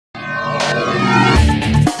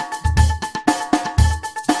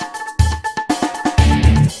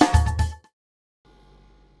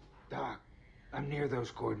those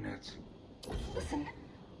coordinates? Listen,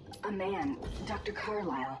 a man, Dr.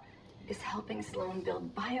 Carlyle, is helping Sloan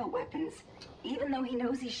build bioweapons, even though he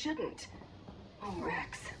knows he shouldn't. Oh,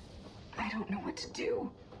 Rex, I don't know what to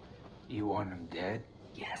do. You want him dead?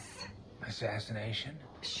 Yes. Assassination?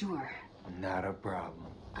 Sure. Not a problem.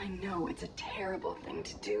 I know it's a terrible thing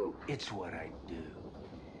to do. It's what I do.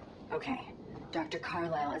 Okay, Dr.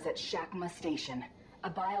 Carlyle is at Shakma Station, a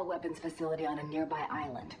bioweapons facility on a nearby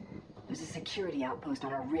island. There's a security outpost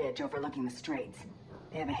on a ridge overlooking the straits.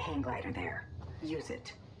 They have a hang glider there. Use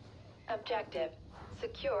it. Objective: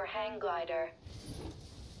 secure hang glider.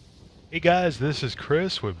 Hey guys, this is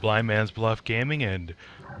Chris with Blind Man's Bluff Gaming, and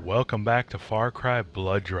welcome back to Far Cry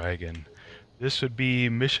Blood Dragon. This would be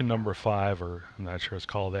mission number 5, or I'm not sure it's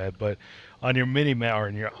called that, but on your mini map or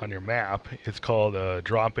on your map, it's called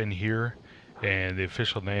Drop In Here, and the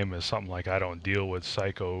official name is something like I Don't Deal with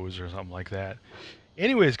Psychos or something like that.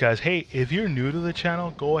 Anyways, guys, hey, if you're new to the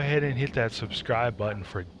channel, go ahead and hit that subscribe button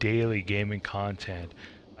for daily gaming content.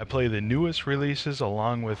 I play the newest releases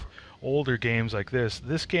along with older games like this.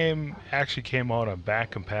 This game actually came out on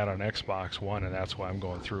back compat on Xbox One, and that's why I'm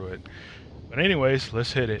going through it. But anyways,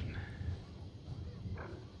 let's hit it.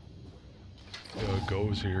 See how it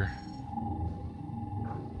goes here.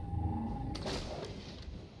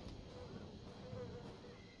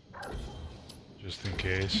 Just in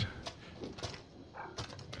case.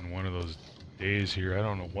 In one of those days here, I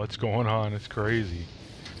don't know what's going on. It's crazy.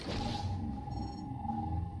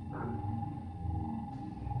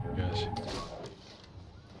 Yes.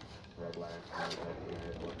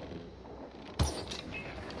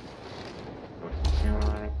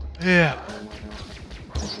 Yeah.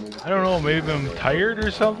 I don't know, maybe I'm tired or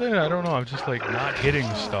something? I don't know, I'm just like not hitting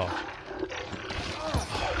stuff.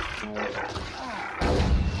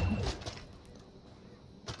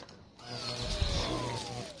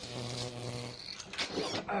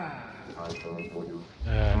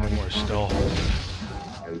 No more stealth.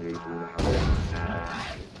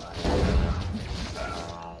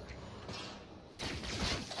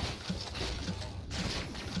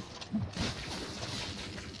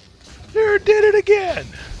 There, did it again!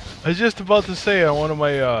 I was just about to say on one of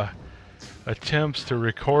my attempts to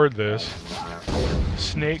record this,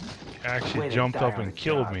 Snake actually jumped up and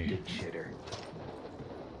killed me.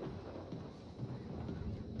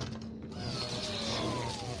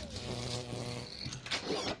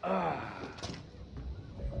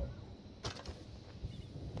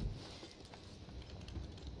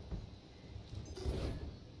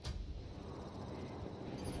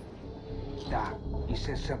 Doc, you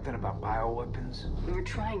said something about bioweapons? We were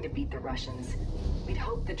trying to beat the Russians. We'd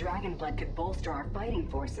hoped the dragon blood could bolster our fighting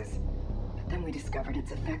forces. But then we discovered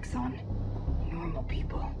its effects on normal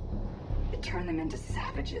people. It turned them into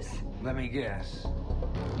savages. Let me guess.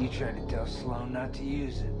 You tried to tell Sloan not to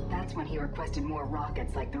use it. That's when he requested more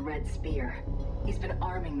rockets like the Red Spear. He's been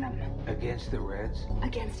arming them. Against the Reds?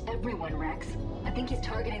 Against everyone, Rex. I think he's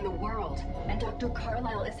targeting the world, and Dr.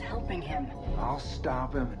 Carlyle is helping him. I'll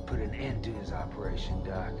stop him and put an end to his operation,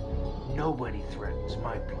 Doc. Nobody threatens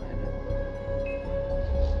my planet.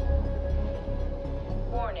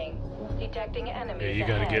 Warning: detecting enemies. Yeah, you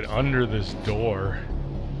gotta ahead. get under this door.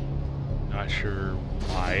 Not sure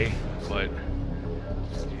why, but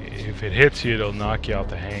if it hits you, it'll knock you out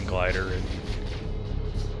the hang glider. And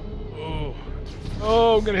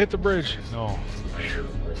oh, I'm gonna hit the bridge. No.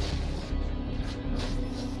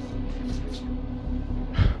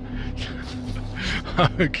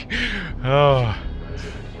 Oh,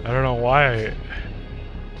 I don't know why.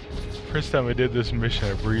 First time I did this mission,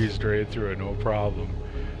 I breezed right through it, no problem.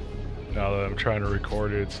 Now that I'm trying to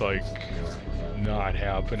record it, it's like not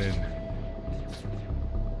happening.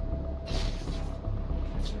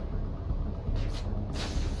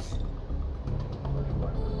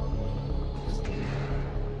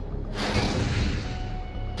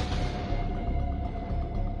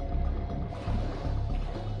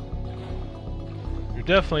 There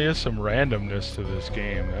definitely is some randomness to this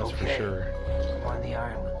game, that's for sure. I'm on the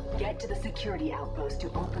island. Get to the security outpost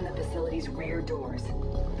to open the facility's rear doors.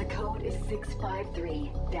 The code is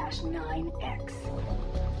 653-9X.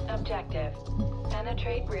 Objective: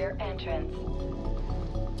 penetrate rear entrance.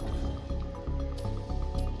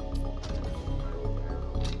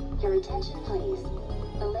 Your attention, please.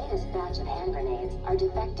 The latest batch of hand grenades are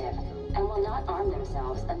defective and will not arm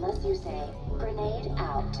themselves unless you say, "Grenade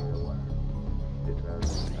out."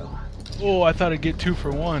 Oh, I thought I'd get 2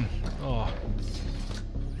 for 1. Oh.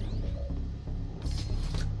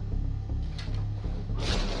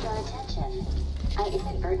 Your attention. I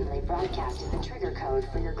inadvertently broadcasted the trigger code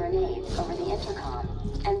for your grenades over the intercom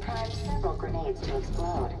and primed several grenades to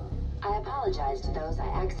explode. I apologize to those I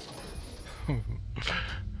accidentally...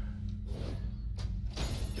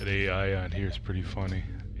 That AI on here is pretty funny.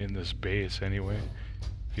 In this base, anyway.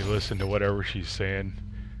 If you listen to whatever she's saying,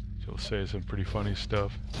 she'll say some pretty funny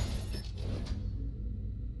stuff.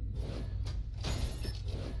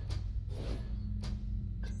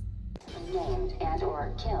 named and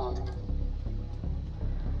or killed.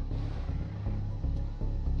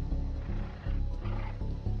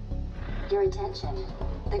 Your attention.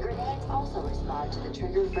 The grenades also respond to the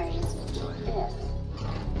trigger phrase, "this."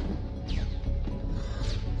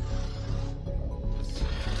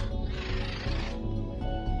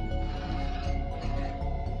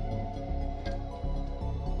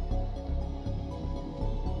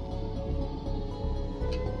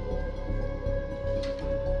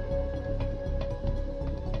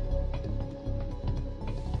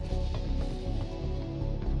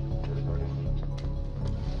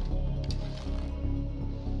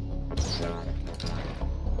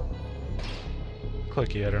 Looked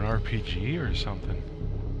like he had an RPG or something.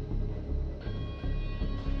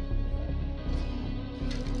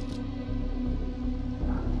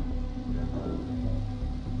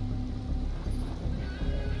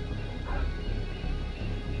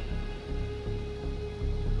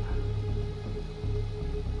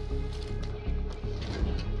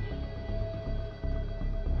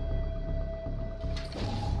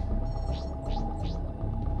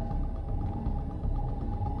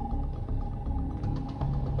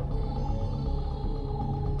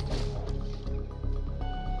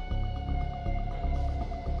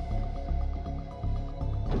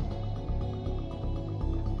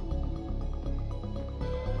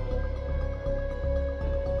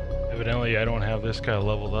 Evidently, I don't have this guy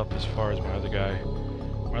leveled up as far as my other guy.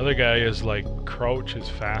 My other guy is like crouch is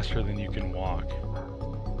faster than you can walk.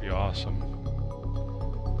 Pretty awesome.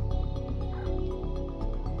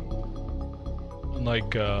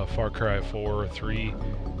 Unlike Far Cry 4 or 3,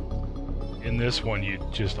 in this one you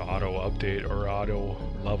just auto update or auto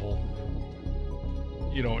level.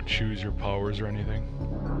 You don't choose your powers or anything.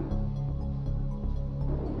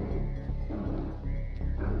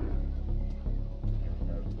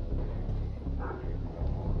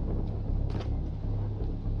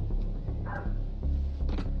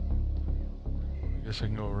 I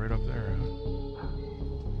can go right up there.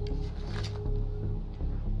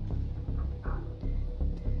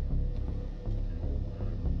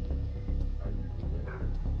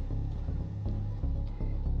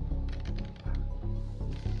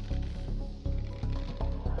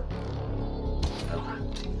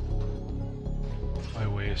 My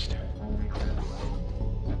waist.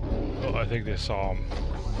 Oh, I think they saw him.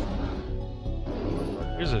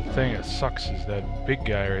 Here's the thing that sucks is that big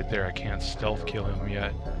guy right there, I can't stealth kill him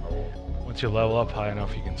yet. Once you level up high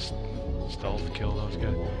enough, you can stealth kill those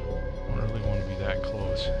guys. I don't really want to be that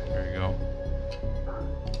close. There you go.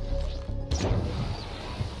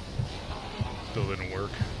 Still didn't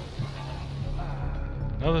work.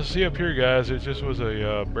 Nothing to see up here, guys. It just was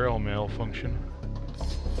a barrel malfunction.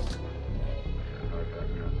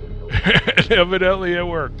 Evidently it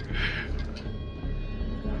worked.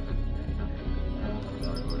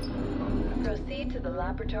 Proceed to the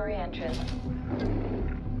laboratory entrance.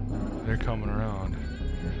 They're coming around.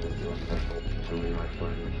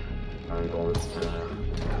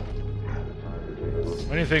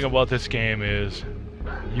 Funny thing about this game is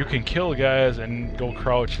you can kill guys and go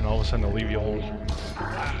crouch and all of a sudden they'll leave you alone.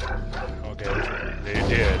 Okay, they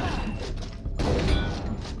did.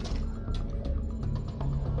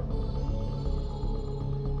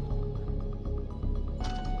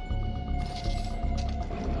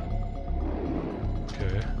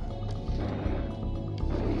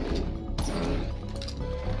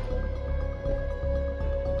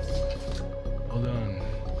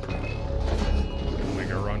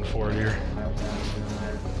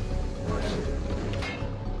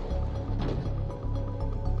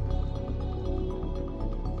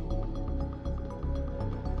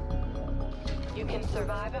 You can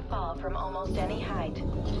survive a fall from almost any height.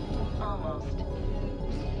 Almost.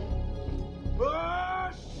 Oh,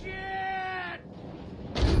 shit!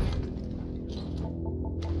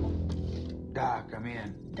 Doc, I'm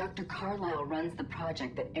in. Dr. Carlisle runs the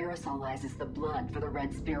project that aerosolizes the blood for the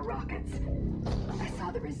Red Spear rockets. I saw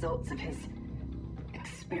the results of his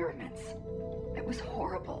experiments. It was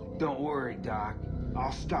horrible. Don't worry, Doc.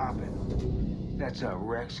 I'll stop it. That's a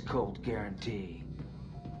Rex Colt guarantee.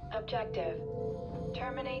 Objective.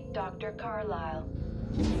 Terminate Dr. Carlisle.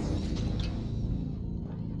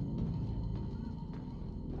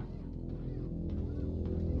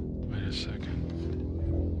 Wait a second.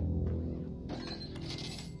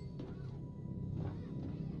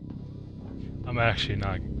 actually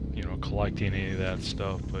not, you know, collecting any of that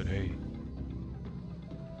stuff, but hey.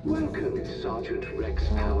 Welcome, Sergeant Rex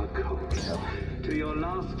Power Colt, to your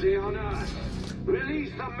last day on Earth.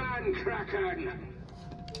 Release the Man-Kraken!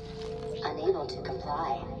 Unable to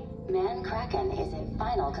comply. Man-Kraken is in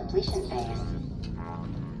final completion phase.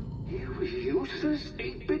 You useless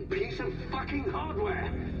 8-bit piece of fucking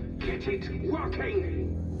hardware! Get it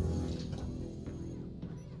working!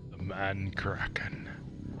 The Man-Kraken.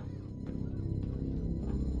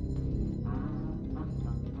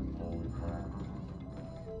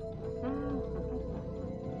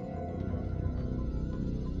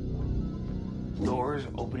 Doors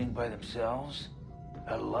opening by themselves?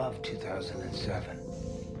 I love 2007.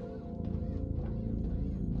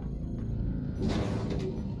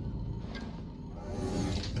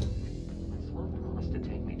 Was to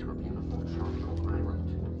take me to a beautiful tropical island.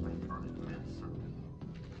 I thought it meant something.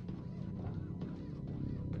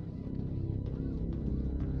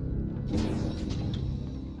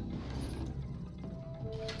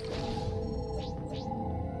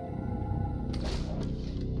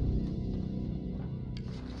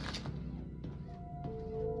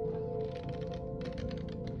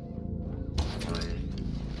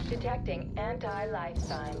 Detecting anti-life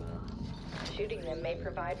signs. Shooting them may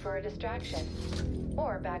provide for a distraction,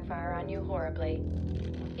 or backfire on you horribly.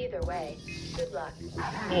 Either way, good luck.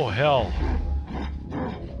 Oh hell.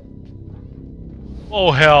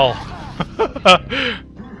 Oh hell.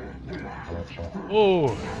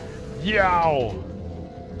 Oh. Yow.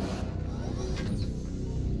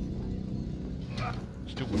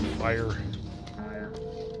 Stupid fire.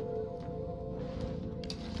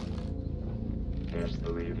 Can't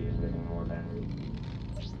believe he's getting more than.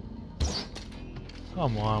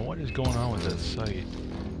 Come on, what is going on with that site?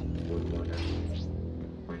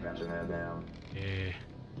 We got your man down. Yeah.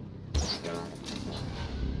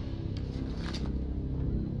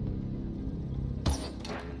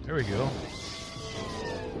 There we go.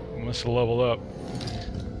 We must have leveled up.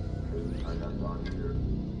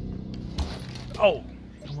 Oh!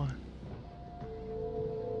 Come on.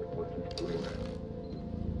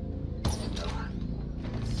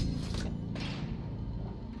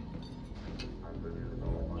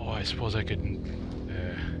 Oh, I suppose I could...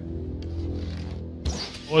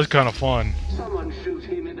 It was kind of fun. Someone shoot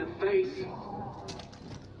him in the face.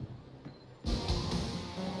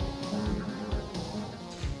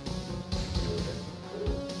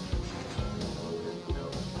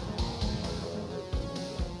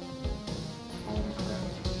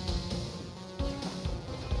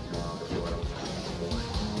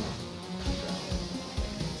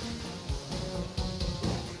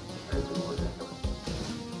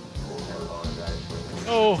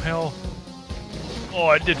 Oh, hell. Oh,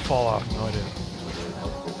 I did fall off. No, I didn't.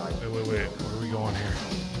 Wait. Where are we going here?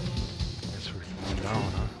 Guess we're going down,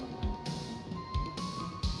 huh?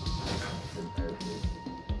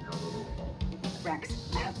 Rex,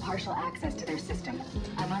 I have partial access to their system.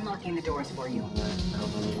 I'm unlocking the doors for you.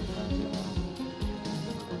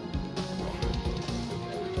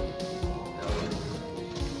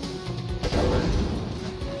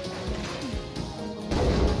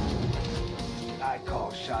 I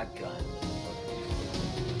call shotgun.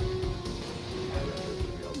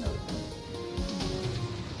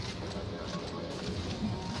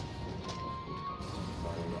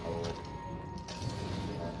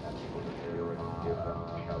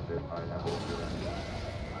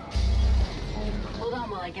 Hold on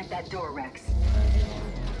while I get that door, Rex.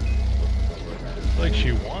 It's like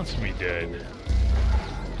she wants me dead.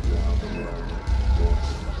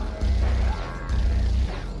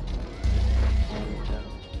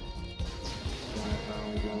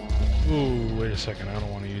 Ooh, wait a second. I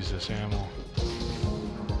don't want to use this ammo.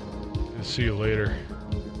 I'll see you later.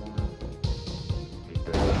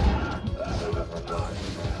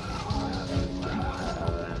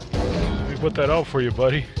 Let me put that out for you,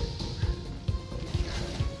 buddy.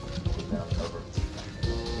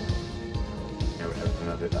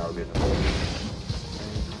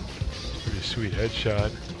 Pretty sweet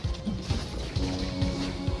headshot.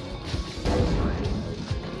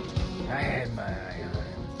 I had my eye on him.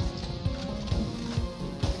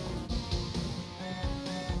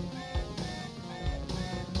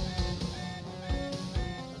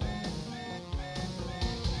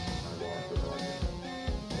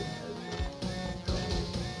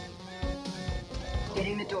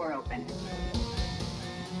 Getting the door open.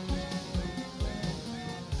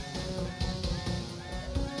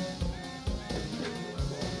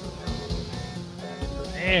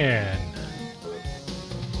 Man.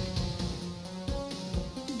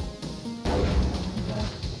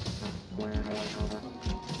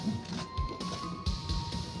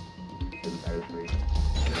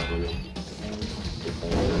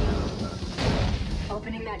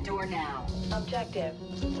 Opening that door now. Objective.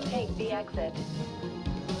 Take the exit.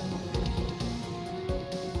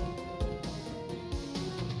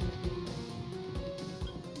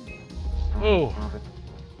 Oh.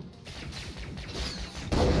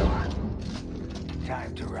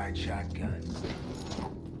 Time to ride shotgun.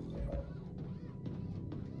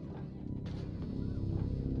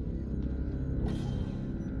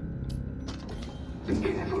 Be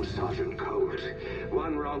careful, Sergeant Colt.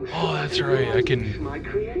 One wrong shot. Oh, that's right. I can. My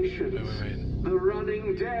creations. Wait. The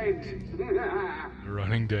Running Dead. The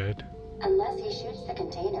Running Dead. Unless he shoots the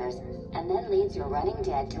containers and then leads your running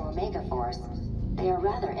dead to Omega Force, they are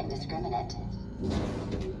rather indiscriminate.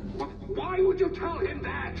 Why would you tell him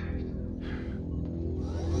that?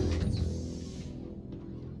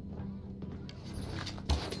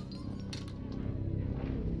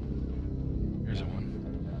 Here's a one.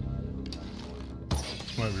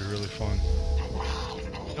 This might be really fun.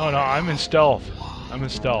 No, I'm in stealth. I'm in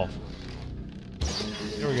stealth.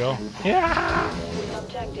 Here we go. Yeah!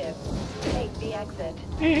 Objective. Take the exit.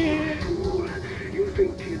 You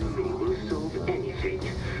think killing me will solve anything?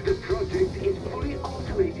 The project is fully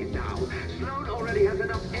automated now. Sloan already has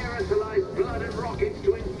enough aerosolized blood and rockets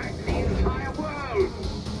to infect the entire world.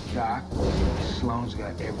 Doc, Sloan's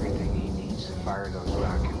got everything he needs to fire those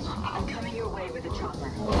rockets. I'm coming your way with the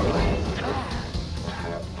chopper.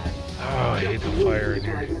 Oh, I hate the fire in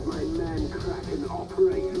I here. get my man Kraken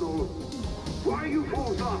operational. Why are you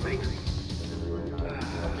fools laughing?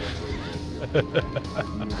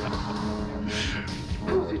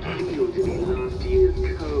 How's it feel to be last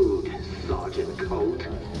year's code, Sergeant Colt?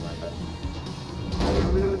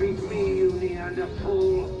 You're gonna beat me, you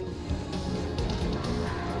Neanderthal.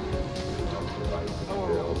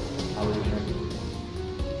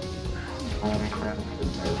 I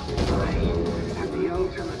am the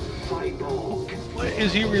ultimate cyborg. What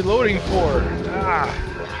is he reloading for? Ah!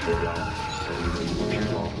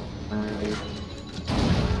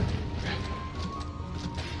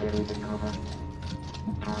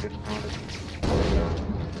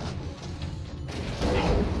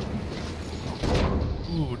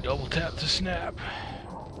 Ooh, double tap to snap.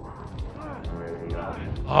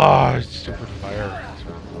 Ah, stupid fire.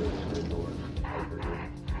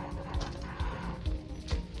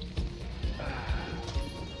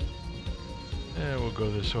 Yeah, we'll go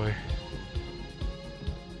this way.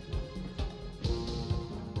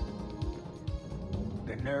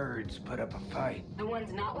 The nerds put up a fight. The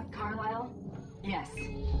ones not with Carlisle? Yes.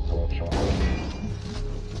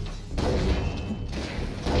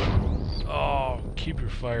 Oh, keep your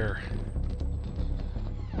fire.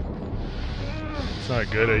 It's not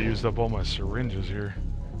good. I used up all my syringes here.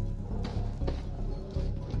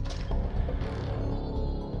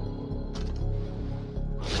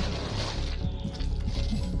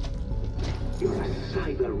 You're a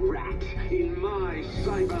cyber rat in my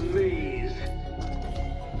cyber maze.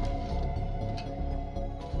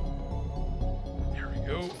 Here we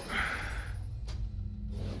go.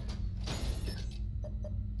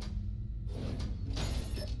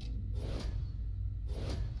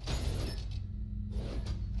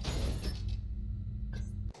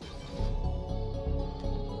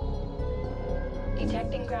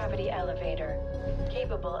 Detecting gravity elevator.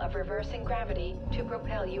 Capable of reversing gravity to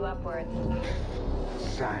propel you upwards.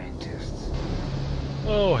 Scientists.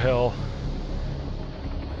 Oh, hell.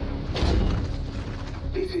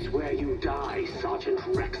 This is where you die, Sergeant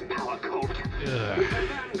Rex Power Colt. Ugh. Is the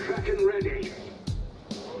man Kraken ready?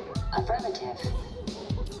 Affirmative.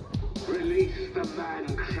 Release the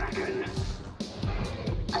man Kraken.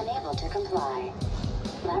 Unable to comply.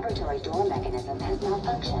 Laboratory door mechanism has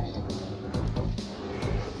malfunctioned.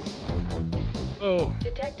 Oh.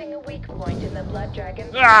 Detecting a weak point in the blood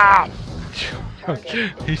dragon's Ah!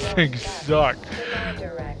 target. These things suck.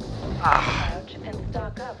 Reminder, Rex. Ah. Crouch and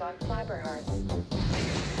stock up on cyber hearts.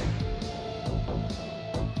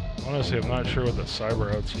 Honestly, I'm not sure what the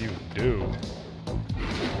cyber outs even do.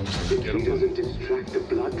 If he doesn't distract the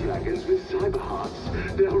blood dragons with cyber hearts,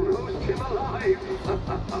 they'll roast him alive.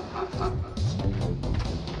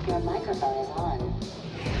 Your microphone is on.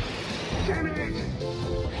 Damn it!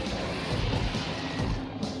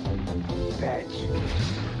 Fetch.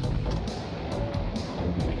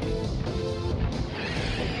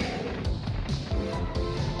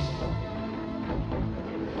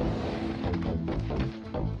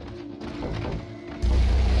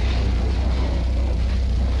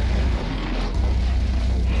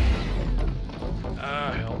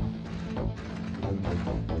 Ah, hell.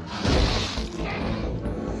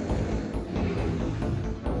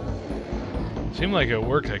 Seemed like it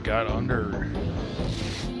worked. I got under.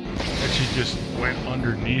 Actually just went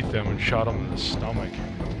underneath them and shot him in the stomach.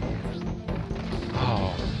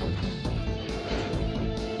 Oh.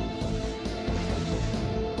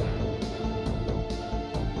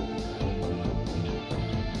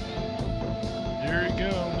 There he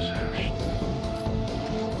goes.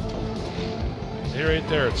 Hey, right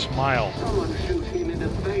there, it smiled. Someone shoot him in the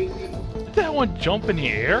face. Did that one jump in the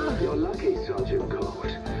air? You're lucky, Sergeant Colt,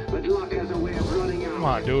 but luck has a way of running out. Come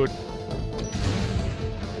on, dude.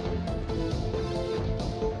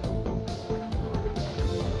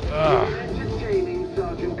 You're entertaining,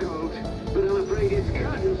 Sergeant Colt, but I'm afraid it's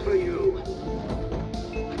curtains for you.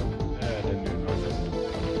 That didn't do nothing.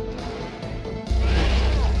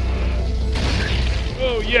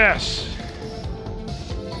 Oh, yes!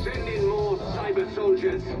 Send in more cyber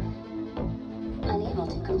soldiers. Unable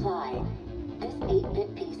to comply. This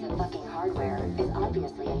 8-bit piece of fucking hardware is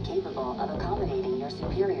obviously incapable of accommodating your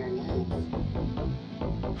superior needs.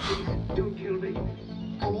 Don't kill me.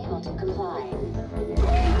 Unable to comply.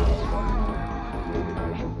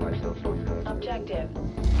 Objective.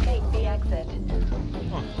 Take the exit.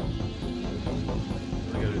 Huh.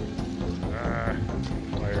 Look at it.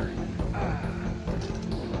 Fire.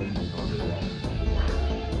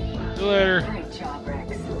 See you later. Great job,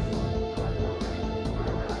 Rex.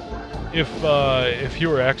 If you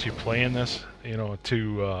were actually playing this, you know, to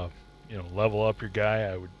you know, level up your guy,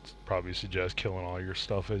 I would probably suggest killing all your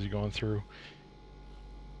stuff as you're going through.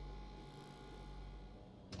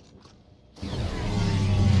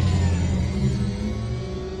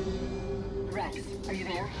 Rex, are you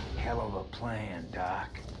there? Hell of a plan,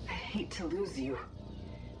 Doc. I hate to lose you.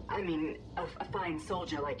 I mean, a fine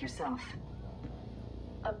soldier like yourself.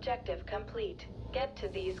 Objective complete. Get to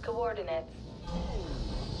these coordinates.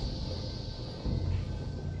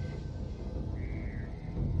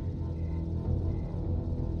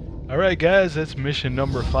 Alright guys, that's mission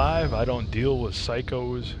number 5. I don't deal with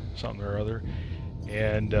psychos, something or other.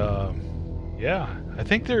 And yeah, I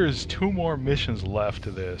think there's 2 more missions left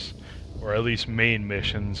to this, or at least main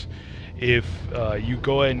missions. If you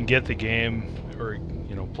go ahead and get the game, or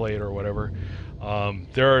you know, play it or whatever,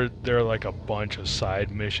 there are like a bunch of side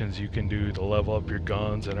missions you can do to level up your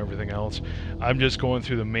guns and everything else. I'm just going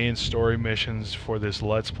through the main story missions for this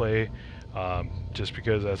Let's Play, just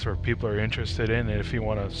because that's what people are interested in, and if you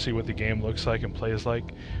want to see what the game looks like and plays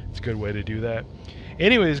like, it's a good way to do that.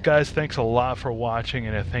 Anyways guys, thanks a lot for watching,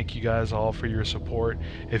 and I thank you guys all for your support.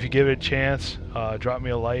 If you give it a chance, drop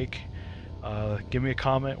me a like, give me a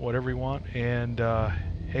comment, whatever you want, and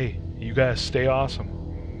hey, you guys stay awesome.